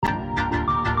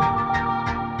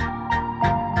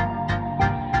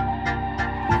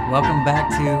Welcome back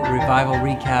to Revival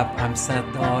Recap. I'm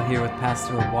Seth Dahl here with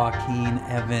Pastor Joaquin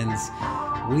Evans.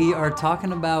 We are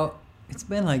talking about, it's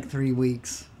been like 3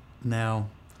 weeks now.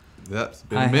 Yep, it's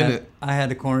been a minute. I had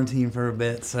to quarantine for a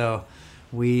bit, so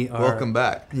we are... Welcome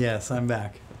back. Yes, I'm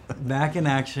back. Back in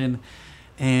action.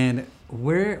 And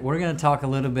we're going to talk a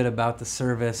little bit about the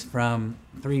service from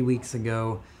 3 weeks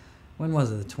ago. When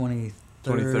was it? The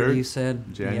 23rd, you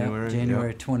said? January. Yep,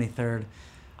 January 23rd.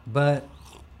 But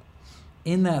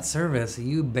in that service,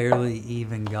 you barely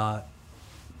even got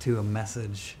to a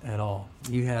message at all.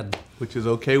 You had... Which is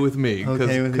okay with me,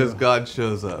 because God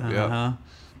shows up. Yeah.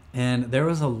 And there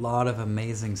was a lot of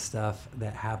amazing stuff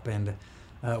that happened.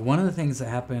 One of the things that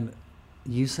happened,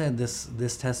 you said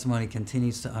this testimony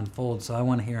continues to unfold, so I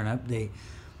want to hear an update.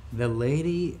 The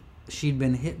lady, she'd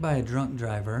been hit by a drunk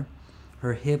driver.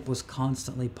 Her hip was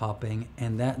constantly popping,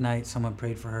 and that night someone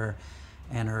prayed for her,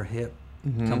 and her hip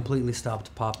completely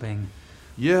stopped popping.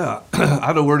 Yeah, I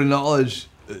had a word of knowledge,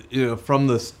 from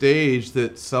the stage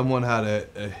that someone had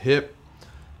a hip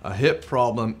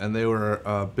problem, and they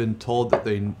were been told that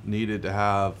they needed to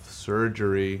have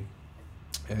surgery,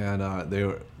 and they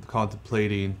were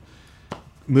contemplating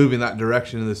moving that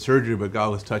direction in the surgery, but God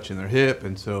was touching their hip,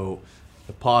 and so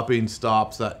the popping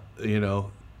stops, that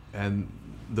and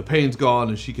the pain's gone,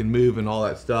 and she can move and all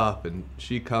that stuff, and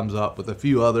she comes up with a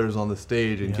few others on the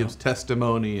stage and gives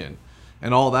testimony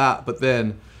and all that. But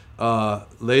then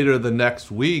later the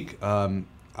next week, I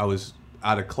was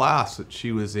at a class that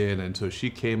she was in, and so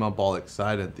she came up all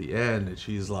excited at the end, and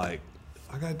she's like,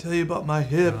 I gotta tell you about my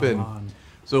hip.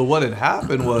 So what had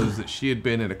happened was that she had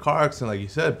been in a car accident, like you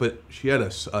said, but she had a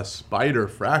spider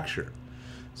fracture.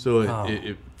 So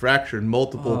it fractured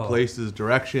multiple places,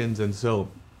 directions, and so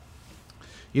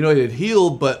it had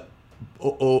healed, but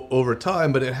over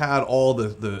time, but it had all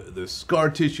the scar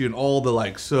tissue and all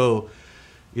the so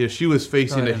she was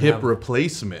facing a hip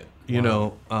replacement, and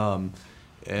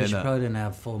she probably didn't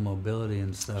have full mobility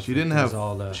and stuff. She didn't have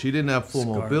full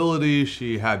mobility.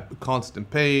 She had constant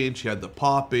pain. She had the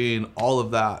popping, all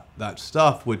of that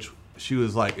stuff, which she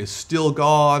was like is still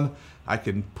gone. I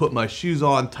can put my shoes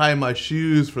on, tie my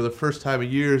shoes for the first time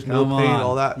in years, no pain,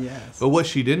 all that. Yes. But what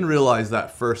she didn't realize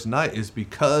that first night is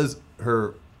because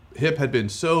her hip had been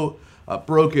so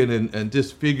broken and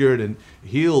disfigured and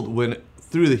healed, when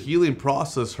through the healing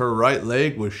process, her right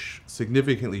leg was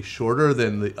significantly shorter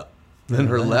than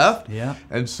her left. Yeah.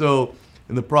 And so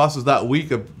in the process that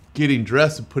week of getting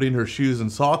dressed and putting her shoes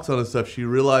and socks on and stuff, she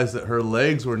realized that her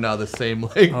legs were now the same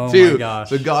leg too. My gosh.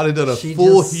 So God had done a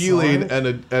full healing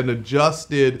and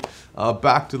adjusted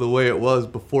back to the way it was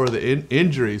before the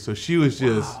injury. So she was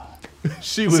just,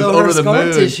 she was over the moon. So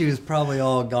her scar tissue is probably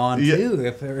all gone too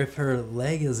if her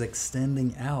leg is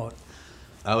extending out.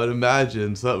 I would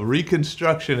imagine. So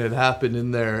reconstruction had happened in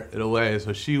there in a way.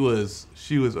 So she was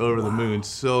over the moon,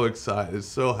 so excited,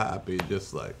 so happy,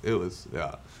 just like it was.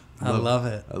 Yeah. I love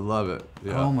it. I love it.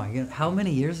 Yeah. Oh my goodness. How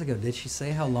many years ago did she say?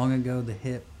 How long ago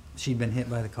she'd been hit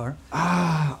by the car?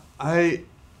 I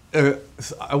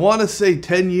want to say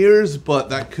 10 years, but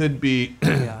that could be.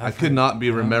 I could not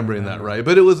be remembering that right.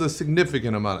 But it was a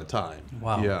significant amount of time.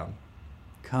 Wow. Yeah.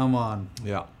 Come on.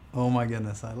 Yeah. Oh my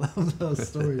goodness, I love those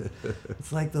stories.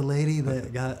 It's like the lady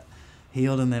that got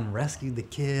healed and then rescued the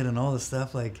kid and all the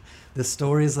stuff. Like the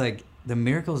stories, like the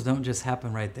miracles don't just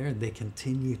happen right there. They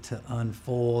continue to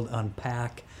unfold,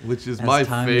 unpack. Which is my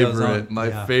favorite.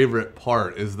 My favorite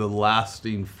part is the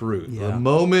lasting fruit. Yeah. The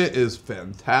moment is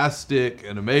fantastic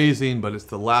and amazing, but it's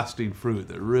the lasting fruit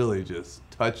that really just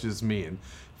touches me. And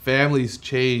families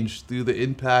change through the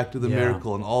impact of the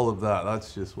miracle and all of that.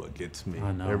 That's just what gets me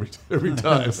every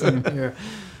time. Same here.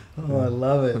 Oh, I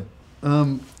love it.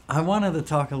 I wanted to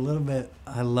talk a little bit.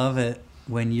 I love it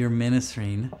when you're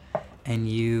ministering and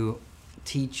you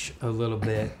teach a little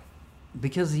bit,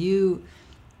 because you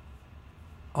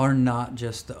are not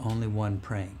just the only one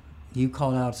praying. You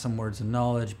called out some words of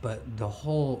knowledge, but the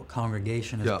whole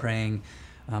congregation is praying.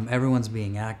 Everyone's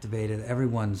being activated.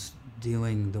 Everyone's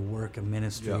doing the work of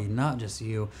ministry, not just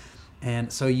you.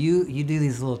 And so you do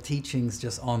these little teachings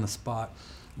just on the spot.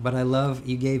 But I love,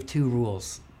 you gave 2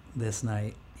 rules this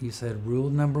night. You said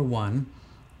rule number 1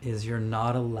 is you're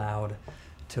not allowed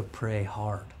to pray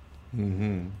hard.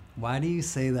 Mm-hmm. Why do you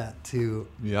say that to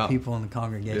people in the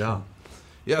congregation?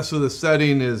 Yeah, so the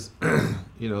setting is,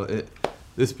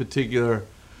 this particular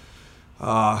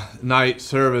night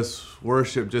service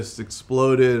worship just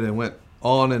exploded and went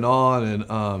on,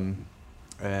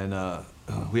 and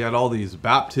we had all these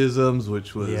baptisms,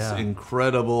 which was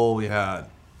incredible. We had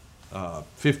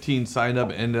 15 signed up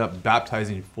and ended up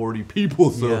baptizing 40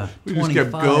 people. So we just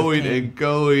kept going and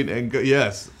going and go.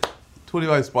 Yes,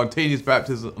 25 spontaneous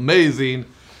baptisms, amazing.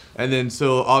 And then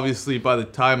so obviously by the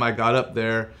time I got up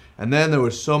there, and then there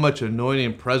was so much anointing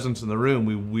and presence in the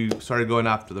room, we started going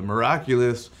after the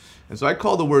miraculous. And so I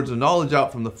called the words of knowledge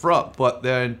out from the front, but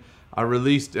then I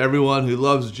released everyone who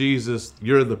loves Jesus.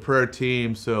 You're the prayer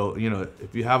team. So,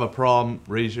 if you have a problem,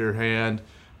 raise your hand.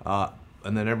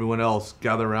 And then everyone else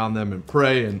gather around them and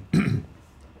pray. And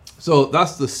so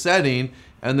that's the setting.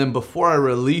 And then before I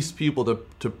release people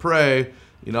to pray,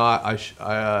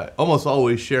 I almost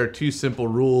always share 2 simple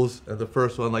rules. And the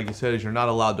first one, like you said, is you're not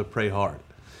allowed to pray hard.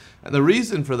 And the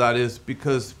reason for that is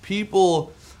because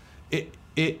people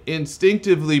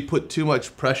instinctively put too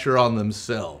much pressure on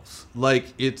themselves.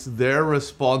 Like it's their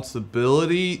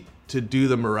responsibility to do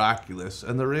the miraculous.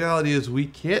 And the reality is we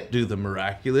can't do the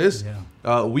miraculous.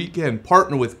 Yeah. We can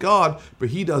partner with God, but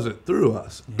he does it through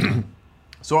us. Yeah.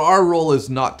 So our role is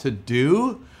not to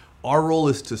do, our role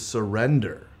is to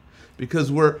surrender.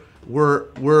 Because we're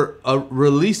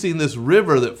releasing this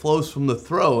river that flows from the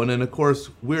throne, and of course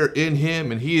we're in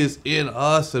him and he is in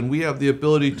us, and we have the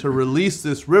ability to release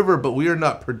this river, but we are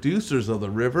not producers of the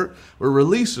river, we're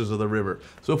releasers of the river.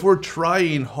 So if we're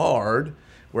trying hard,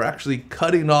 we're actually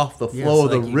cutting off the flow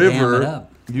of the river.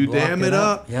 You dam it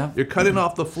up. Yeah. You're cutting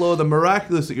off the flow of the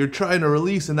miraculous that you're trying to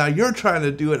release, and now you're trying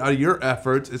to do it out of your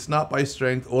efforts. It's not by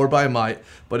strength or by might,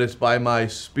 but it's by my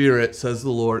spirit, says the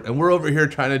Lord. And we're over here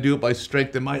trying to do it by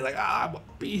strength and might, like,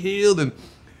 be healed, and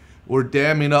we're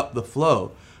damming up the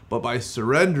flow. But by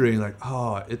surrendering, like,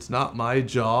 it's not my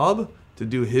job to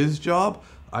do his job.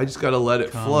 I just got to let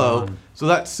it flow. So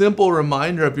that simple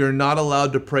reminder of you're not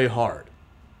allowed to pray hard.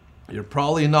 You're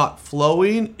probably not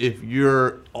flowing if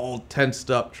you're all tensed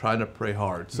up trying to pray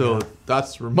hard. So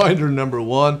that's reminder number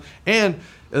 1. And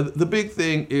the big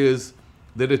thing is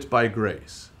that it's by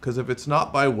grace. Because if it's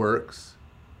not by works,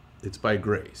 it's by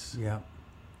grace. Yeah.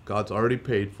 God's already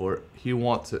paid for it. He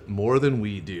wants it more than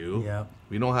we do. Yeah.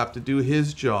 We don't have to do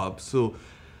his job. So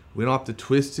we don't have to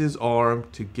twist his arm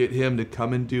to get him to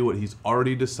come and do what he's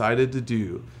already decided to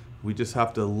do. We just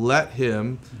have to let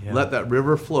him, let that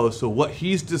river flow. So what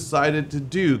he's decided to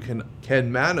do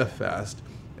can manifest.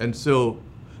 And so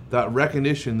that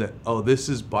recognition that, this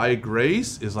is by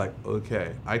grace is like,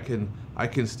 okay, I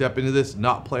can step into this,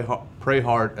 not pray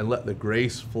hard, and let the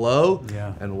grace flow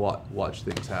and watch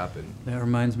things happen. That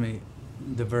reminds me,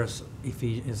 the verse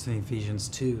is in Ephesians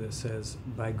 2 that says,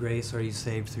 by grace are you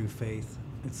saved through faith.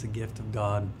 It's a gift of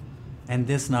God. And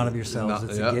this not of yourselves.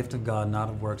 It's a gift of God, not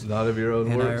of works. Not of your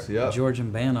own works,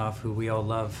 Georgian Banov, who we all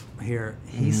love here,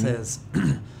 he says,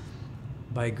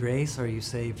 by grace are you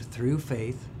saved through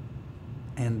faith,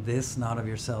 and this not of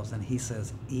yourselves. And he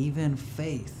says, even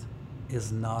faith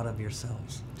is not of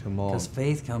yourselves. Come on. Because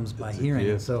faith comes by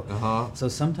hearing. So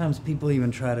sometimes people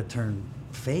even try to turn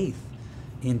faith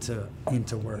into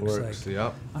works.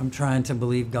 Like, I'm trying to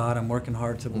believe God, I'm working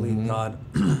hard to believe God,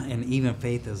 and even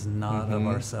faith is not of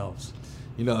ourselves.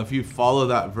 If you follow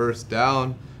that verse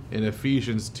down in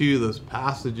Ephesians 2, those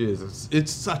passages,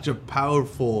 it's such a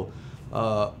powerful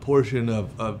portion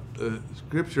of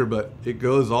scripture, but it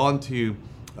goes on to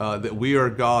that we are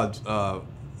God's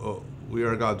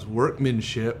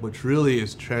workmanship, which really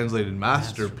is translated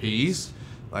masterpiece.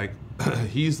 Like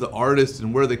he's the artist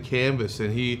and we're the canvas,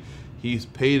 and He's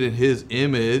paid in his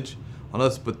image on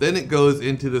us. But then it goes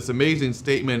into this amazing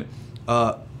statement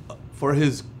for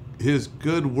his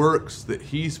good works that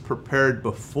he's prepared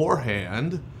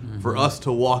beforehand for us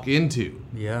to walk into.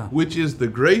 Yeah. Which is the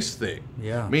grace thing.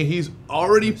 Yeah. I mean, he's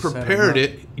already prepared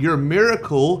it. Your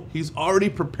miracle, he's already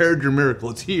prepared your miracle.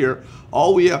 It's here.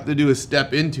 All we have to do is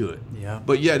step into it. Yeah.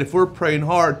 But yet, if we're praying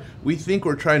hard, we think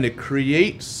we're trying to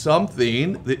create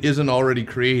something that isn't already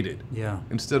created. Yeah.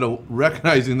 Instead of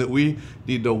recognizing that we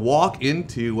need to walk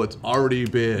into what's already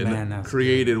been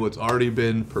created, what's already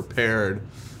been prepared.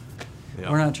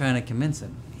 Yeah. We're not trying to convince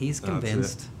him. He's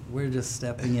convinced. We're just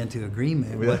stepping into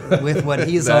agreement with what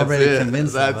he's already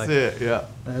convinced of. That's it, yeah.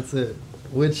 That's it.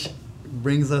 Which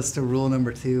brings us to rule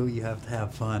number 2. You have to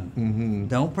have fun.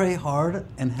 Don't pray hard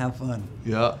and have fun.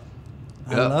 Yeah.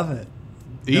 I love it.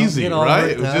 Easy,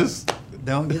 right?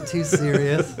 Don't get too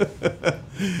serious.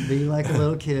 Be like a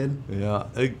little kid. Yeah.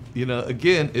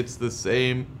 Again, it's the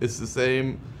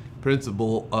same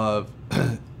principle of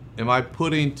am I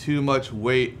putting too much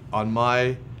weight on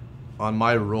my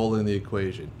role in the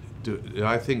equation? Do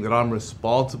I think that I'm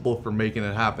responsible for making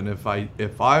it happen?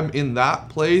 If I'm in that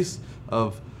place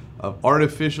of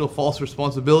artificial false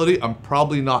responsibility, I'm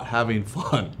probably not having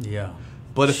fun. Yeah.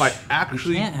 But if I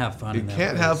actually you can't have fun. You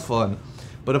can't have fun.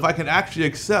 But if I can actually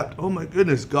accept, oh my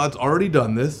goodness, God's already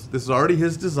done this. This is already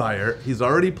his desire. He's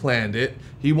already planned it.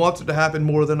 He wants it to happen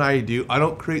more than I do. I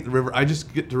don't create the river. I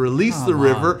just get to release the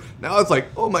river. Now it's like,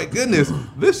 oh my goodness,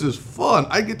 this is fun.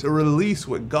 I get to release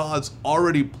what God's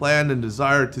already planned and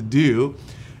desired to do.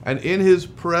 And in his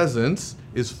presence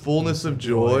is fullness of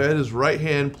joy. At his right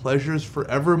hand, pleasures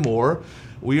forevermore.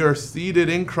 We are seated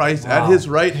in Christ at his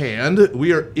right hand.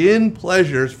 We are in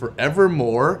pleasures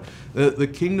forevermore. The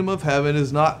kingdom of heaven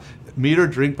is not meat or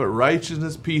drink, but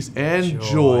righteousness, peace, and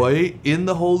joy in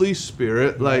the Holy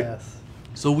Spirit.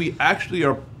 So we actually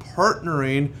are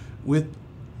partnering with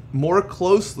more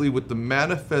closely with the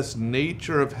manifest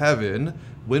nature of heaven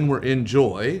when we're in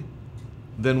joy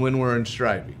than when we're in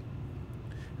striving.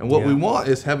 And what we want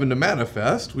is heaven to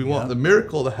manifest. We want the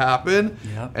miracle to happen.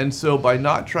 And so by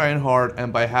not trying hard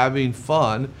and by having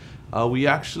fun, we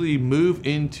actually move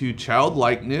into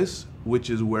childlikeness,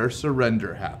 which is where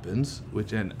surrender happens,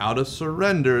 and out of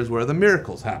surrender is where the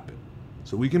miracles happen.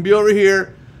 So we can be over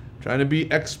here trying to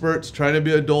be experts, trying to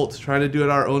be adults, trying to do it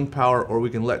our own power, or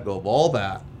we can let go of all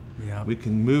that. We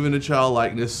can move into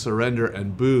childlikeness, surrender,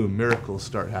 and boom, miracles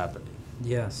start happening.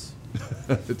 Yes.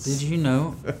 Did you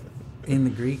know in the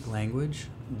Greek language,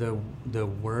 the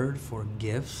word for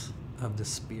gifts of the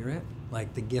Spirit,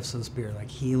 like the gifts of the Spirit, like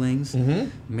healings,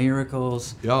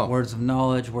 miracles, words of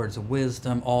knowledge, words of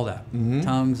wisdom, all that,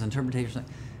 tongues, interpretation,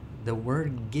 the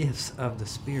word gifts of the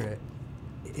Spirit,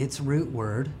 its root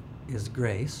word is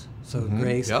grace. So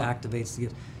grace activates the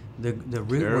gift. The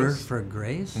root word for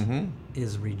grace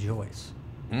is rejoice.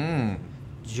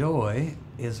 Joy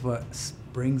is what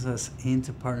brings us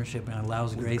into partnership and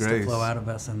allows grace to flow out of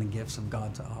us and the gifts of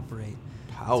God to operate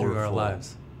through our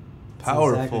lives.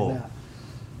 Powerful. Exactly that.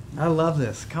 I love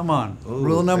this. Come on. Ooh,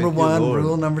 rule number one, Lord.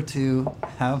 rule number two,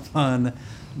 have fun.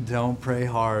 Don't pray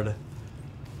hard.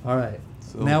 All right.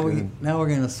 So now good. we're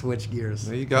gonna switch gears.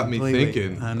 Now you got me completely.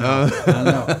 thinking. I know. I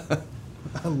know.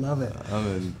 I love it. I'm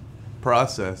in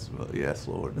process. Well, yes,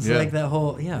 Lord. It's like that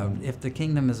whole, if the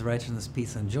kingdom is righteousness,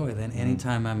 peace, and joy, then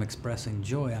anytime I'm expressing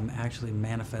joy, I'm actually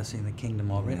manifesting the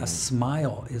kingdom already. A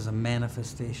smile is a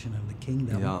manifestation of the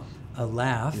kingdom. A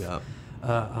laugh,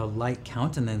 a light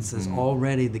countenance is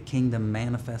already the kingdom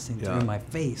manifesting through my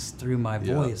face, through my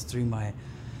voice, through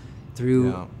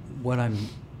what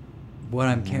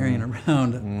I'm carrying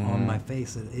around on my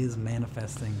face. It is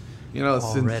manifesting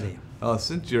already.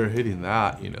 Since you're hitting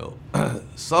that,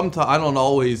 sometimes I don't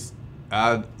always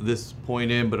add this point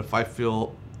in, but if I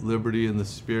feel liberty in the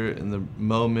spirit, in the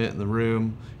moment, in the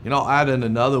room, I'll add in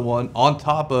another one on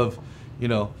top of,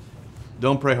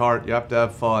 don't pray hard. You have to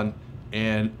have fun.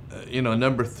 And,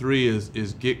 number 3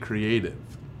 is get creative,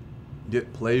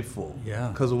 get playful.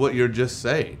 Because of what you're just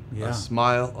saying. A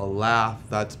smile, a laugh,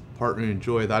 that's partnering in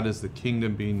joy. That is the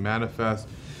kingdom being manifest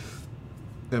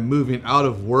and moving out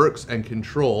of works and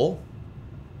control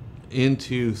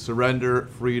into surrender,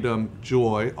 freedom,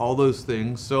 joy, all those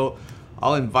things. So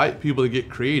I'll invite people to get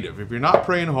creative. If you're not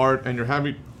praying hard and you're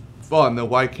having fun, then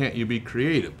why can't you be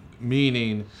creative?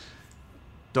 Meaning,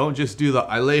 don't just do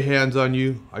I lay hands on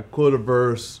you, I quote a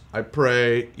verse, I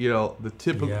pray, the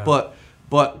typical,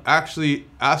 but actually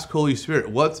ask Holy Spirit,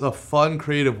 what's a fun,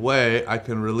 creative way I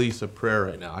can release a prayer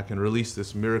right now? I can release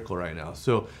this miracle right now.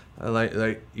 So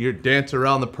like you dance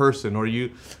around the person, or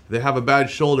they have a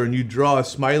bad shoulder and you draw a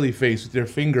smiley face with your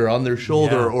finger on their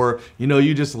shoulder, or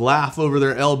you just laugh over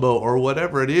their elbow, or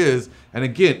whatever it is. And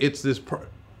again, it's this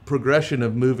progression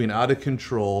of moving out of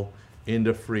control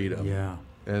into freedom.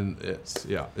 And it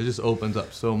just opens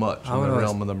up so much in the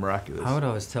realm of the miraculous. I would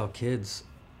always tell kids,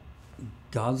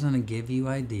 God's going to give you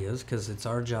ideas because it's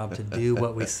our job to do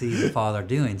what we see the Father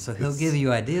doing. So He'll give you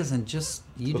ideas, and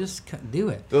you just do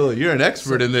it. Oh, you're an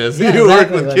expert in this. You work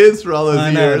with kids for all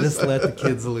those years. Just let the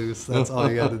kids loose. That's all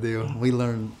you got to do. We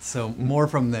learn more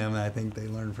from them than I think they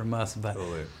learn from us. But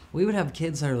we would have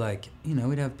kids that are like,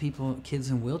 we'd have kids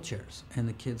in wheelchairs, and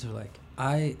the kids are like,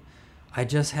 I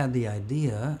just had the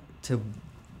idea to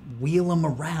wheel them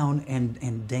around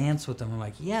and dance with them. I'm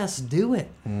like, yes, do it.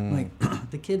 Like,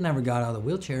 the kid never got out of the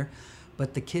wheelchair,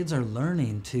 but the kids are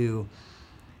learning to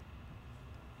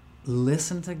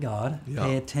listen to God,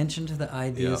 pay attention to the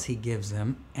ideas He gives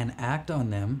them, and act on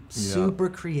them. Super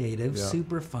creative,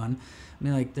 super fun. I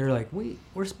mean, like, they're like,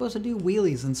 we're supposed to do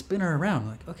wheelies and spin her around. I'm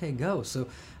like, okay, go. So,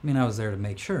 I mean, I was there to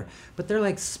make sure, but they're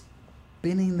like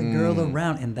spinning the girl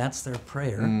around, and that's their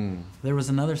prayer. There was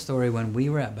another story when we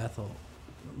were at Bethel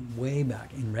way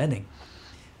back in Redding.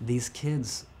 These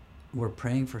kids were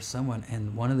praying for someone,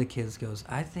 and one of the kids goes,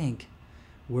 I think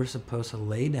we're supposed to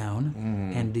lay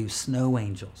down and do snow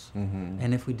angels.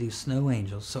 And if we do snow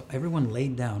angels, so everyone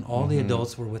laid down, all the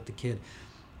adults were with the kid,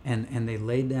 and they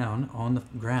laid down on the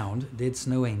ground, did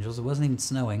snow angels. It wasn't even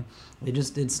snowing. They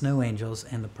just did snow angels,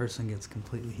 and the person gets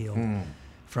completely healed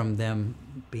from them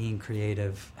being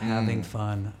creative, having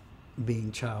fun,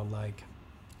 being childlike.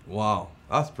 Wow,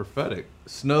 that's prophetic.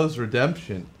 Snow's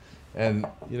redemption, and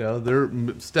they're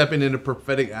stepping into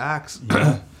prophetic acts.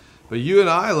 Yeah. But you and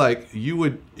I, like, you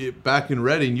would back in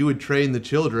Reading, you would train the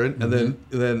children, and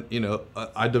then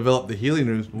I developed the healing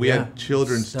rooms. We had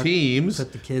children's teams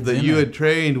put the kids that in you there. had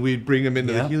trained. We'd bring them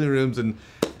into the healing rooms,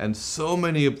 and so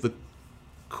many of the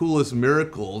coolest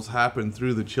miracles happen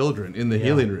through the children in the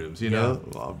healing rooms.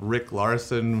 Rick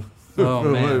Larson, Oh,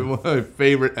 man. one of my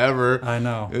favorite ever. I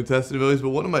know. Testimonies. But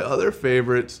one of my other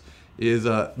favorites is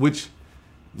which,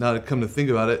 now to come to think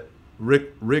about it,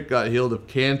 Rick got healed of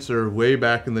cancer way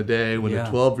back in the day when a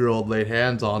 12-year-old laid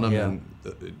hands on him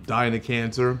and dying of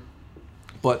cancer.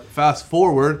 But fast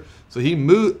forward, so he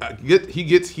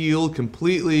gets healed,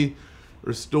 completely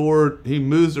restored. He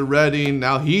moves to Reading.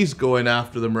 Now he's going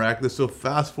after the miraculous. So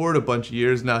fast forward a bunch of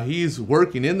years. Now he's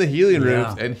working in the healing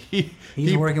rooms, and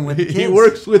he's working with the kids. He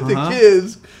works with the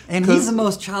kids, and he's the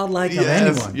most childlike of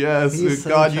anyone. Yes, He's so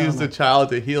God childlike. used a child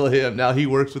to heal him. Now he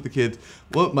works with the kids.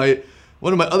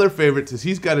 One of my other favorites is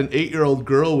he's got an 8-year-old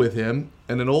girl with him,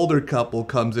 and an older couple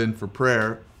comes in for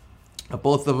prayer.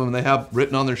 Both of them, they have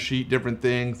written on their sheet different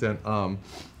things, and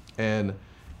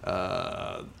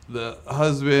the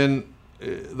husband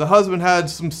had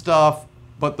some stuff,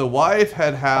 but the wife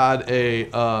had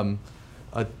a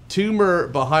tumor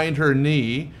behind her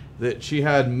knee that she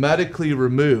had medically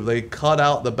removed. They cut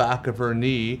out the back of her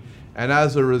knee, and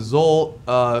as a result,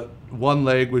 one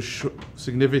leg was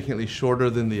significantly shorter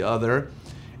than the other,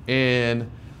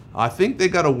 and I think they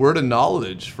got a word of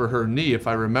knowledge for her knee, if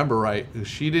I remember right.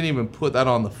 She didn't even put that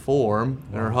on the form.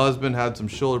 And her husband had some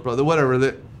shoulder problems, whatever.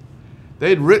 They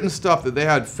had written stuff that they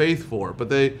had faith for, but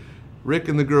Rick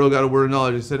and the girl got a word of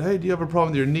knowledge. They said, "Hey, do you have a problem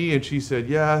with your knee?" And she said,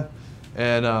 "Yeah."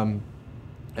 And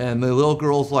the little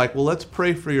girl's like, "Well, let's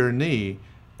pray for your knee."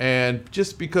 And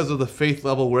just because of the faith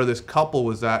level where this couple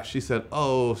was at, she said,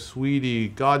 "Oh, sweetie,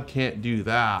 God can't do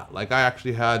that. Like, I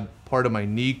actually had part of my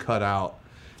knee cut out."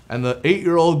 And the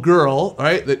 8-year-old girl,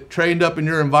 right, that trained up in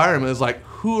your environment is like,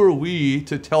 who are we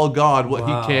to tell God what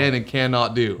he can and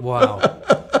cannot do? Wow.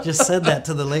 Just said that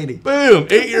to the lady. Boom,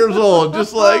 8 years old,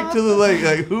 just like to the lady.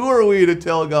 Like, who are we to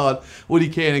tell God what he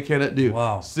can and cannot do?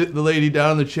 Wow. Sit the lady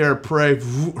down in the chair, pray.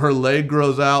 Her leg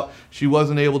grows out. She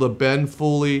wasn't able to bend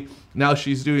fully. Now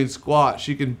she's doing squats.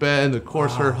 She can bend. Of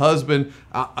course, her husband,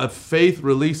 faith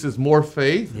releases more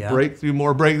faith, breakthrough,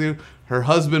 more breakthrough. Her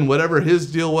husband, whatever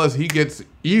his deal was, he gets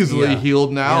easily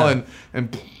healed now.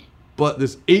 But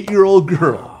this 8-year-old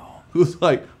girl who's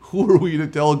like, who are we to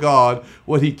tell God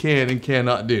what he can and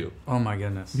cannot do? Oh, my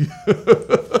goodness.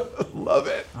 Love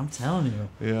it. I'm telling you.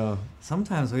 Yeah.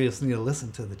 Sometimes we just need to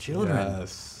listen to the children.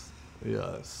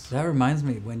 Yes. That reminds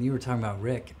me, when you were talking about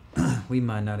Rick, we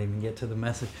might not even get to the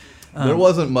message. There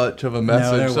wasn't much of a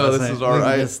message, so this is all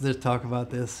right. Let's talk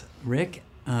about this. Rick,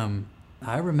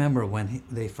 I remember when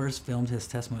they first filmed his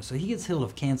testimony. So he gets healed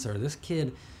of cancer. This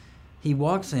kid, he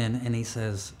walks in and he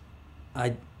says,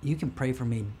 you can pray for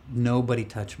me, nobody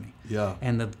touch me. Yeah.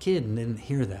 And the kid didn't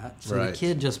hear that. So the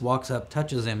kid just walks up,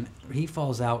 touches him. He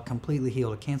falls out, completely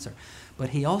healed of cancer. But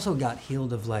he also got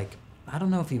healed of, like, I don't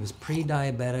know if he was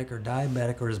pre-diabetic or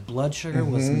diabetic, or his blood sugar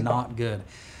was not good.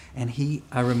 And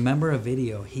I remember a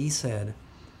video, he said,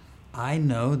 "I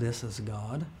know this is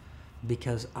God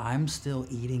because I'm still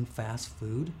eating fast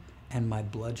food and my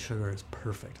blood sugar is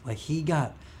perfect." Like, he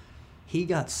got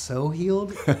so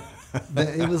healed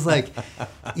that it was like,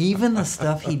 even the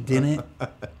stuff he didn't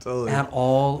at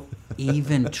all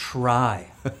even try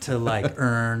to, like,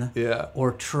 earn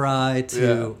or try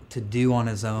to do on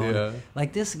his own. Yeah.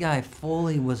 Like, this guy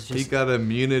fully was just... He got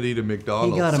immunity to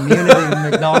McDonald's. He got immunity to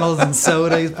McDonald's and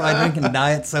soda. He's probably drinking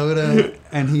diet soda.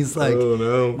 And he's like, "Oh,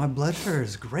 no. My blood sugar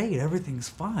is great. Everything's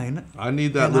fine. I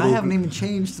need that and I haven't even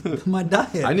changed my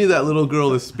diet." I need that little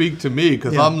girl to speak to me,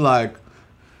 because I'm like,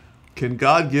 can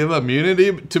God give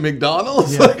immunity to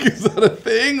McDonald's? Yeah. Like, is that a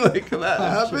thing? Like, can that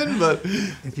happen? But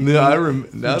if you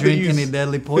now drink any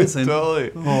deadly poison.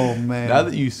 Totally. Oh, man. Now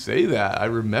that you say that, I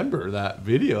remember that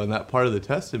video and that part of the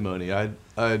testimony.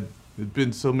 It'd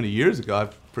been so many years ago,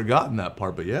 I've forgotten that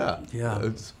part. But yeah,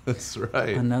 that's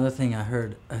right. Another thing I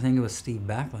heard, I think it was Steve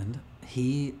Backlund.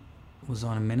 He was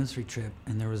on a ministry trip,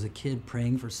 and there was a kid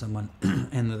praying for someone,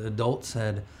 and the adult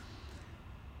said,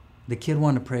 the kid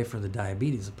wanted to pray for the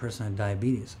person had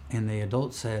diabetes, and the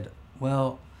adult said,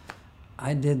 "Well,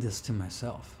 I did this to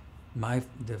myself.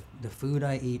 The food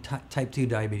I eat, type 2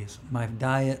 diabetes, my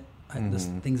diet,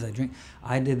 things I drink.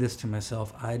 I did this to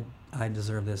myself. I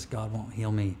deserve this. God won't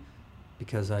heal me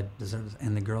because I deserve this.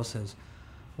 And the girl says,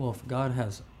 well, if God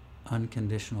has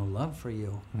unconditional love for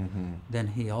you, then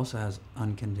he also has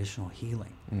unconditional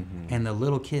healing. And the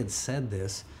little kid said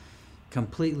this,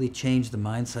 completely changed the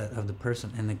mindset of the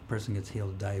person, and the person gets healed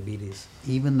of diabetes.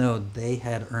 Even though they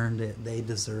had earned it, they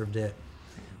deserved it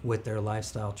with their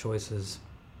lifestyle choices.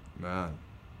 Man,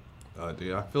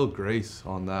 dude, I feel grace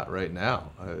on that right now.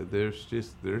 There's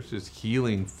just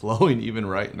healing flowing even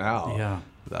right now. Yeah.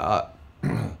 That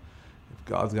if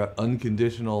God's got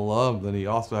unconditional love, then he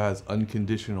also has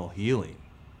unconditional healing.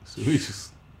 So we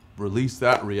just release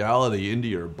that reality into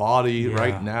your body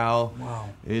right now,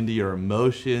 into your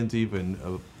emotions, even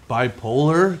a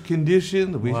bipolar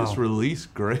condition. We just release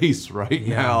grace right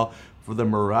now for the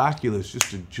miraculous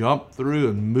just to jump through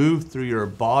and move through your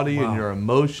body and your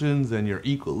emotions and your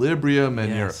equilibrium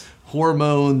and your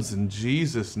hormones in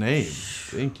Jesus' name.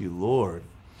 Thank you, Lord.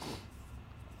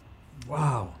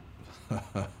 Wow.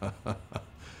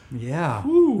 Yeah.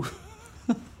 Woo.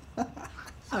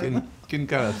 Getting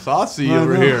kind of saucy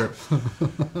over here.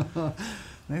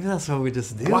 Maybe that's what we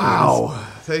just do. Wow.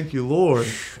 Thank you, Lord.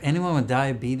 Anyone with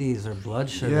diabetes or blood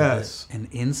sugar and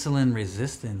insulin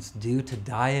resistance due to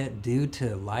diet, due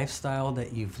to lifestyle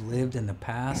that you've lived in the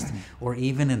past or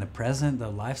even in the present, the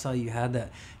lifestyle you had,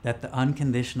 that the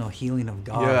unconditional healing of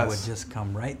God would just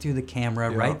come right through the camera,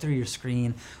 right through your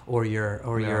screen or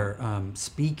your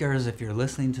speakers if you're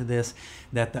listening to this,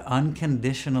 that the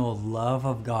unconditional love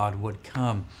of God would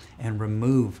come and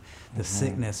remove the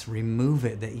sickness, remove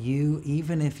it, that you,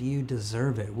 even if you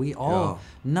deserve it, we all,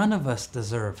 none of us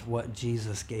deserve what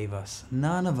Jesus gave us.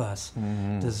 None of us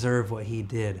deserve what he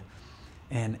did.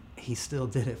 And he still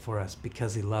did it for us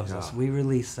because he loves us. We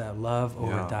release that love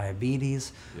over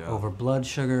diabetes, over blood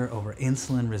sugar, over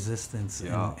insulin resistance,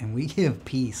 and we give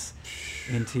peace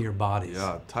into your bodies.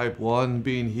 Yeah, type 1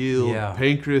 being healed,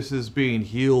 pancreas is being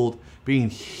healed in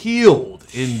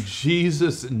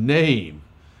Jesus' name.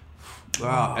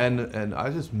 Wow. And I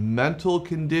just mental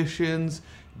conditions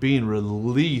being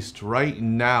released right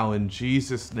now in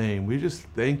Jesus' name. We just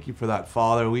thank you for that,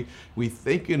 Father. We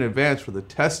thank you in advance for the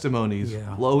testimonies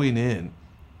flowing in.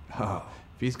 If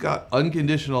he's got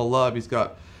unconditional love, he's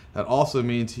got, that also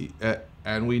means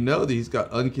and we know that he's got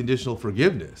unconditional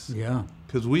forgiveness. Yeah.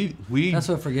 Because we that's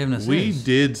what forgiveness is. We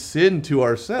did sin to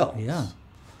ourselves. Yeah.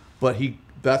 But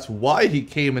that's why he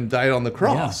came and died on the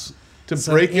cross. Yeah. To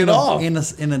break it off.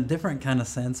 In a different kind of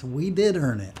sense, we did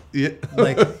earn it. Yeah.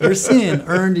 Like your sin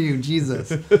earned you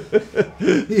Jesus.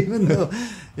 Even though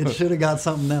it should have got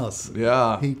something else.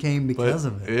 Yeah. He came because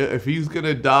of it. If he's going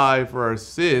to die for our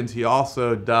sins, he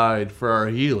also died for our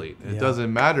healing. It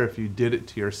doesn't matter if you did it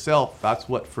to yourself. That's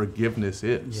what forgiveness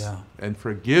is. Yeah. And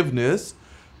forgiveness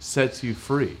sets you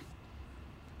free.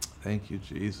 Thank you,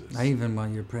 Jesus. I even, while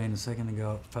you were praying a second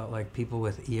ago, felt like people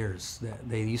with ears. That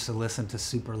they used to listen to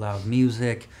super loud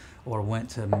music or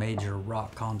went to major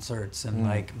rock concerts and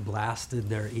like blasted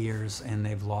their ears, and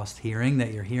they've lost hearing,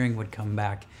 that your hearing would come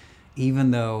back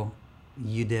even though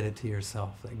you did it to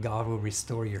yourself, that God will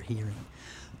restore your hearing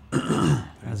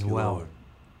as well. Lord.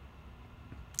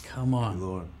 Come on. Thank you,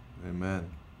 Lord. Amen.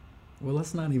 Well,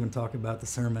 let's not even talk about the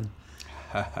sermon.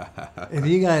 If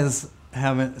you guys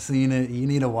haven't seen it, you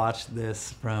need to watch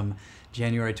this from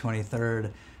January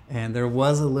 23rd. And there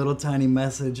was a little tiny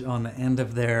message on the end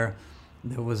of there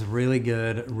that was really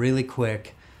good, really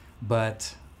quick.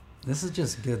 But this is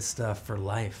just good stuff for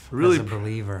life as a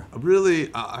believer. Really,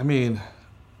 I mean,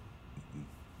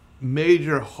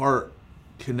 major heart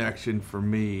connection for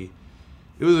me.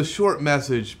 It was a short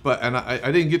message, and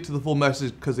I didn't get to the full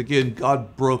message because, again,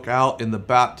 God broke out in the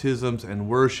baptisms and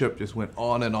worship just went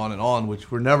on and on and on,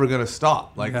 which we're never going to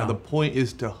stop. The point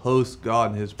is to host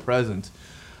God in his presence.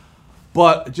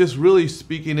 But just really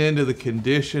speaking into the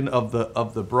condition of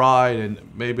the bride, and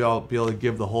maybe I'll be able to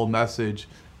give the whole message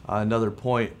another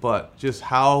point, but just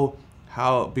how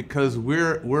because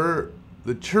we're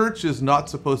the church is not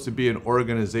supposed to be an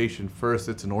organization first,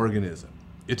 it's an organism.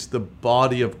 It's the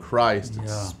body of Christ.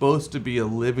 It's supposed to be a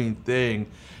living thing.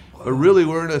 But really,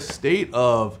 we're in a state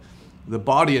of the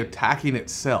body attacking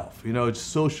itself. You know, it's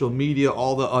social media,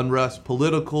 all the unrest,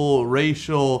 political,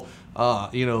 racial,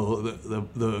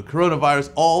 the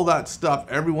coronavirus, all that stuff.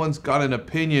 Everyone's got an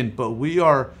opinion, but we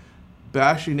are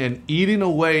bashing and eating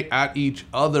away at each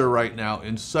other right now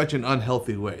in such an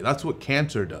unhealthy way. That's what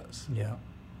cancer does. Yeah.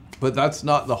 But that's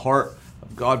not the heart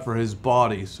of God for his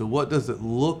body. So what does it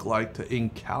look like to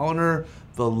encounter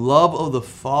the love of the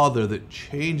Father that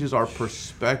changes our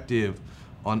perspective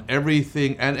on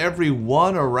everything and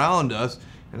everyone around us,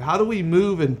 And how do we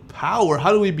move in power?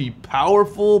 How do we be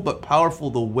powerful, but powerful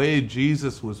the way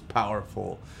Jesus was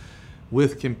powerful,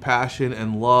 with compassion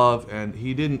and love? And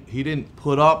he didn't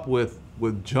put up with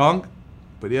junk,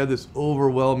 but he had this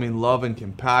overwhelming love and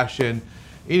compassion.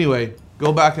 Anyway,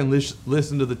 go back and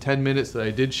listen to the 10 minutes that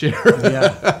I did share.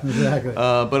 Yeah, exactly.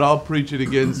 But I'll preach it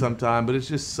again sometime. But it's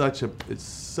just such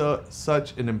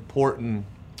an important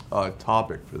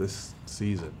topic for this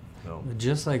season. So.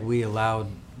 Just like we allowed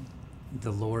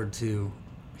the Lord to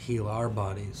heal our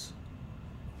bodies,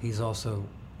 he's also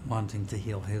wanting to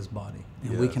heal his body.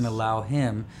 And we can allow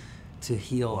him to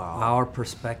heal our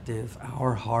perspective,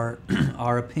 our heart,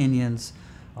 our opinions,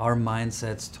 our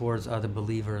mindsets towards other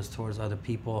believers, towards other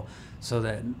people, so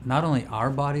that not only our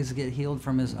bodies get healed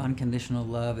from his unconditional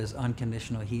love, his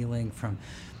unconditional healing,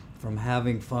 from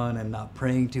having fun and not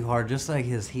praying too hard, just like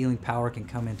his healing power can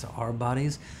come into our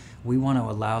bodies. We want to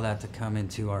allow that to come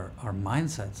into our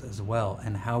mindsets as well,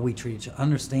 and how we treat each other,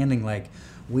 understanding like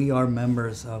we are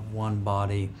members of one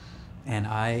body, and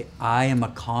I am a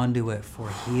conduit for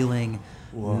healing,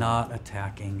 not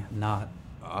attacking, not...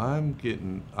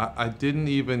 I didn't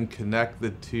even connect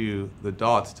the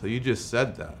dots till you just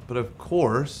said that. But of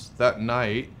course, that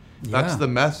night, that's the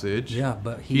message. Yeah,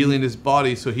 but healing his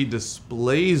body, so he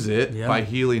displays it by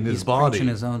healing his body. Preaching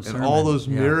his own sermon. And all those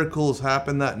miracles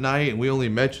happened that night, and we only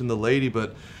mentioned the lady,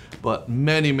 but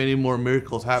many, many more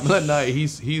miracles happened that night.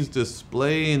 He's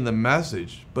displaying the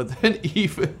message. But then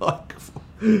even like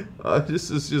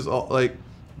this is just all, like,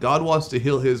 God wants to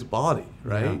heal his body,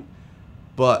 right? Yeah.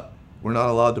 But we're not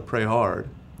allowed to pray hard,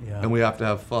 and we have to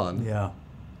have fun. Yeah.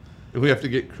 And we have to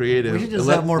get creative. We should just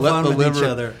have more fun with each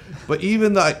other. But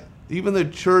even the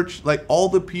church, like all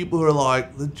the people who are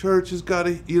like, the church has got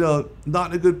to,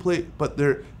 not in a good place, but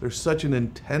there's such an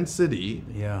intensity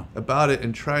about it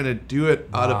and trying to do it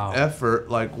out of effort.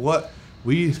 Like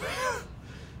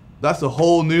that's a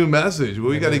whole new message.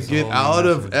 We got to get out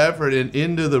of effort and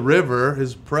into the river,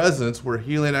 his presence, where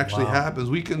healing actually happens.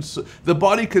 The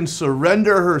body can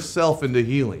surrender herself into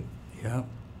healing. Yeah.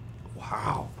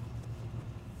 Wow.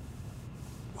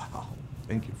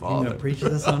 Thank you, Father. You going to preach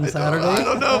this on Saturday? I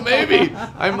don't know. Maybe.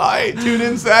 I might. Tune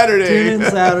in Saturday. Tune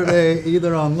in Saturday,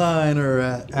 either online or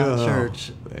at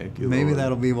church. Thank you, Maybe Lord.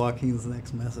 That'll be Joaquin's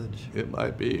next message. It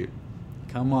might be.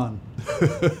 Come on.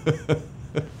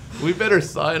 We better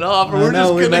sign off, or we're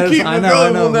just going to keep it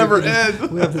going. We'll never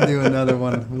end. We have to do another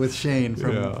one with Shane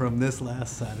from this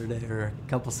last Saturday, or a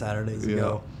couple Saturdays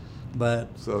ago. But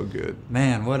so good.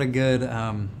 Man, what a good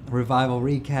revival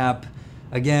recap.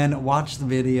 Again, watch the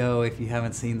video if you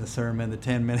haven't seen the sermon, the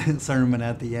 10-minute sermon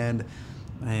at the end.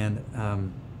 And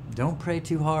don't pray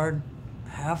too hard.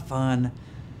 Have fun.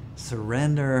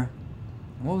 Surrender.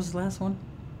 What was the last one?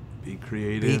 Be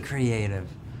creative. Be creative.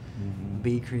 Mm-hmm.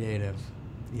 Be creative.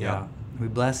 Yeah. We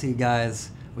bless you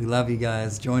guys. We love you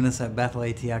guys. Join us at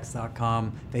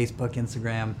BethelATX.com, Facebook,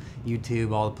 Instagram,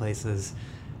 YouTube, all the places.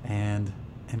 And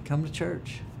come to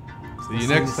church. See you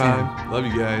next time. Love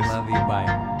you guys. Love you.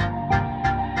 Bye.